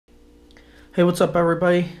Hey, what's up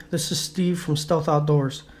everybody? This is Steve from Stealth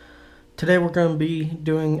Outdoors. Today we're going to be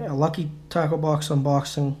doing a Lucky Tackle Box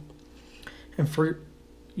unboxing. And for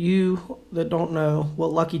you that don't know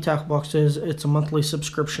what Lucky Tackle Box is, it's a monthly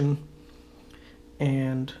subscription.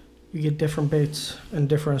 And you get different baits and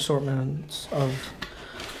different assortments of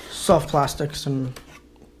soft plastics and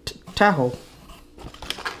tackle.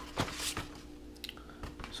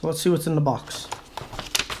 So let's see what's in the box.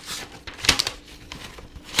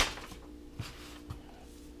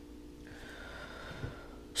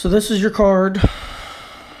 So this is your card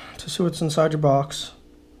to see what's inside your box.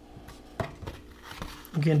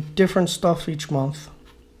 You get different stuff each month.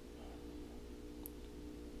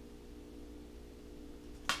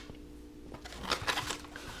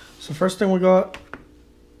 So first thing we got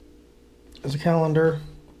is a calendar.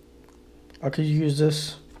 I could use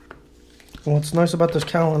this. And what's nice about this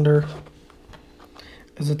calendar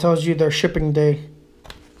is it tells you their shipping day.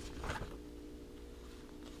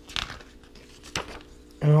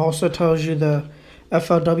 And it also tells you the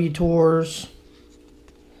FLW tours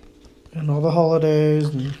and all the holidays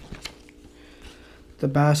and the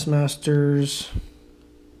Bassmasters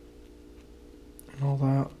and all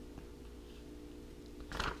that.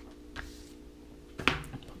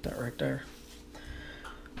 Put that right there.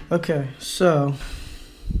 Okay, so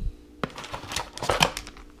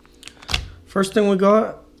first thing we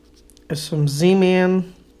got is some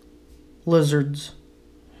Zman LizardZ.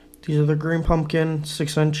 These are the green pumpkin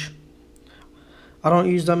 6-inch. I don't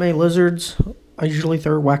use that many lizards. I usually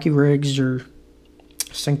throw wacky rigs or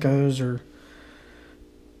Senkos or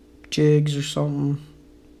jigs or something.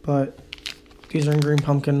 But these are in green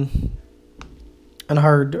pumpkin. And I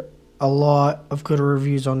heard a lot of good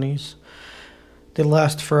reviews on these. They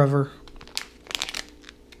last forever.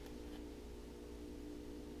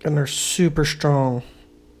 And they're super strong.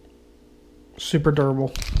 Super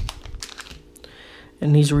durable.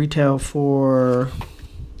 And these retail for,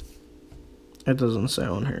 it doesn't say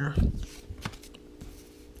on here,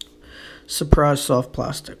 surprise soft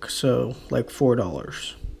plastic, so like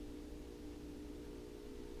 $4.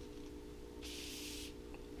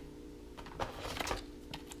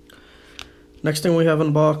 Next thing we have in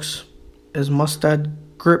the box is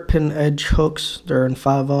Mustad grip pin edge hooks. They're in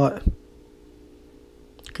 5/0.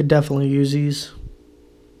 Could definitely use these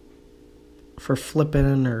for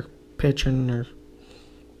flipping or pitching or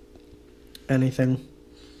anything.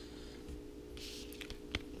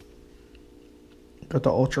 Got the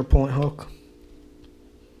ultra point hook,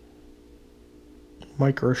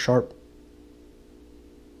 micro sharp,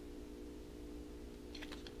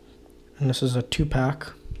 and this is a 2-pack,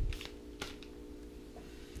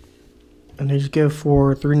 and these go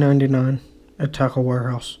for $3.99 at Tackle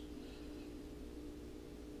Warehouse.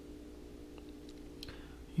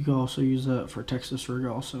 You can also use that for Texas rig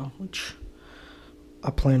also, which I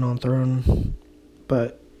plan on throwing,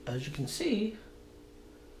 but as you can see,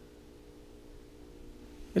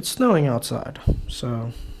 it's snowing outside,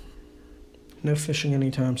 so no fishing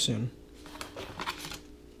anytime soon.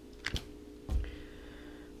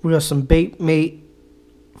 We got some Baitmate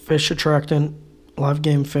fish attractant, live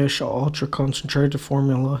game fish, ultra concentrated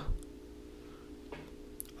formula.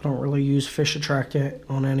 I don't really use fish attractant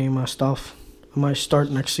on any of my stuff. I might start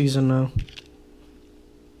next season though,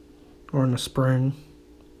 or in the spring.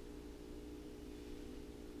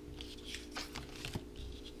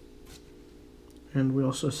 And we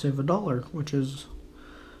also save $1, which is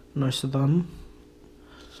nice of them.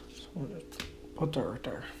 So I'm gonna put that right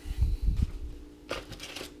there.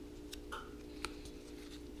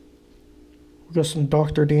 We got some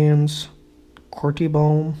Dr. Dan's Corti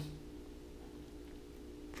Balm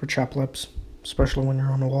for chap lips, especially when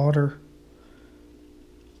you're on the water.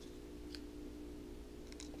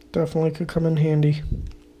 Definitely could come in handy.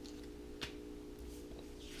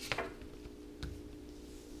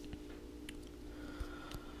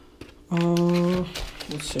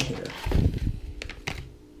 Let's see here.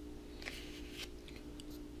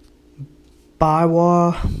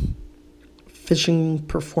 Biwaa fishing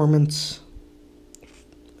performance.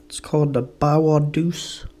 It's called the Biwaa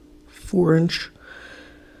Deus 4-inch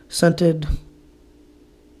scented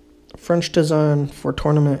French design for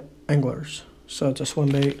tournament anglers. So it's a swim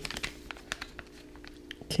bait.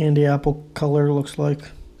 Candy apple color looks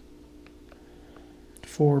like.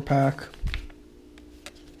 4-pack.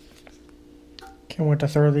 Can't wait to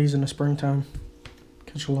throw these in the springtime.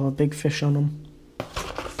 Catch a lot of big fish on them.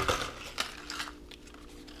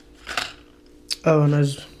 Oh, and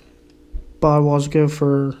as Biwaas go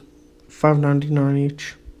for $5.99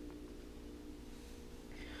 each.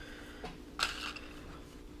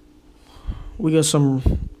 We got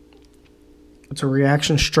some, it's a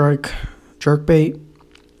reaction strike jerkbait,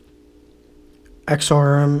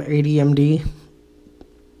 XRM80 MD,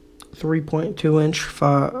 3.2 inch,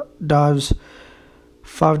 dives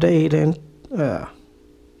 5 to 8 inch.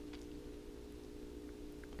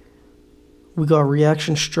 We got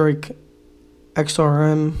Reaction Strike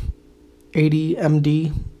XRM80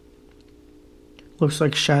 MD. Looks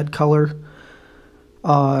like shad color.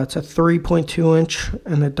 It's a 3.2 inch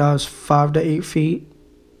and it dives 5 to 8 feet.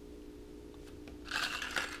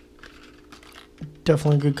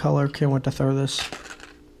 Definitely good color. Can't wait to throw this.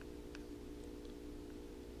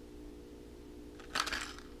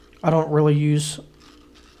 I don't really use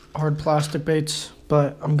hard plastic baits,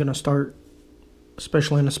 but I'm gonna start,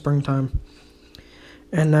 especially in the springtime.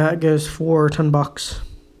 And that goes for $10.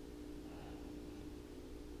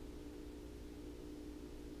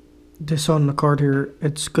 This on the card here,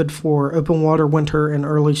 it's good for open water, winter, and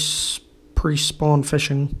early pre-spawn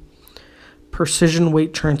fishing. Precision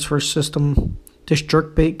weight transfer system. This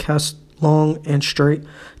jerkbait casts long and straight,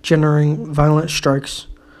 generating violent strikes.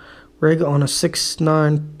 Rig on a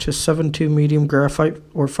 6.9 to 7.2 medium graphite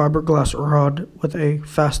or fiberglass rod with a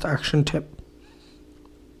fast action tip.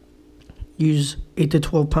 Use 8 to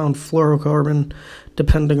 12 pound fluorocarbon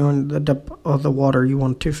depending on the depth of the water you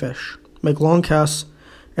want to fish. Make long casts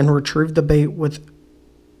and retrieve the bait with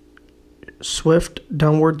swift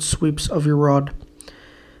downward sweeps of your rod.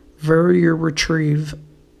 Vary your retrieve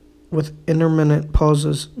with intermittent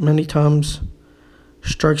pauses. Many times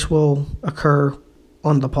strikes will occur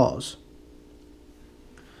on the pause.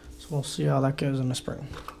 So we'll see how that goes in the spring.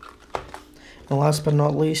 And last but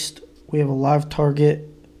not least, we have a live target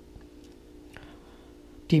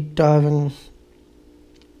deep diving.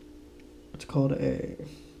 It's called a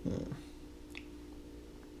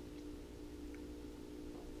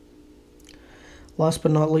last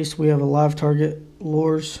but not least, we have a live target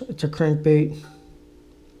lures. It's a crankbait.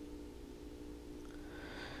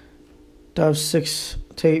 Dives 6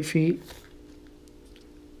 to 8 feet.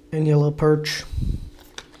 And yellow perch.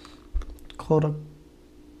 It's called a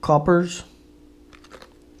coppers.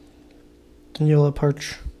 And yellow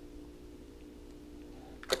perch.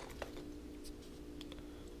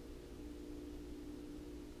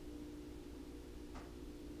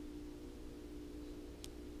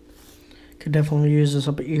 Could definitely use this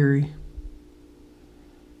up at Erie.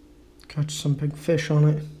 Catch some big fish on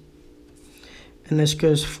it. And this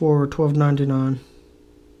goes for $12.99.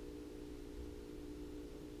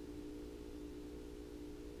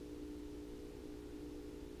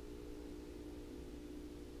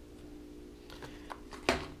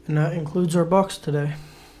 And that includes our box today.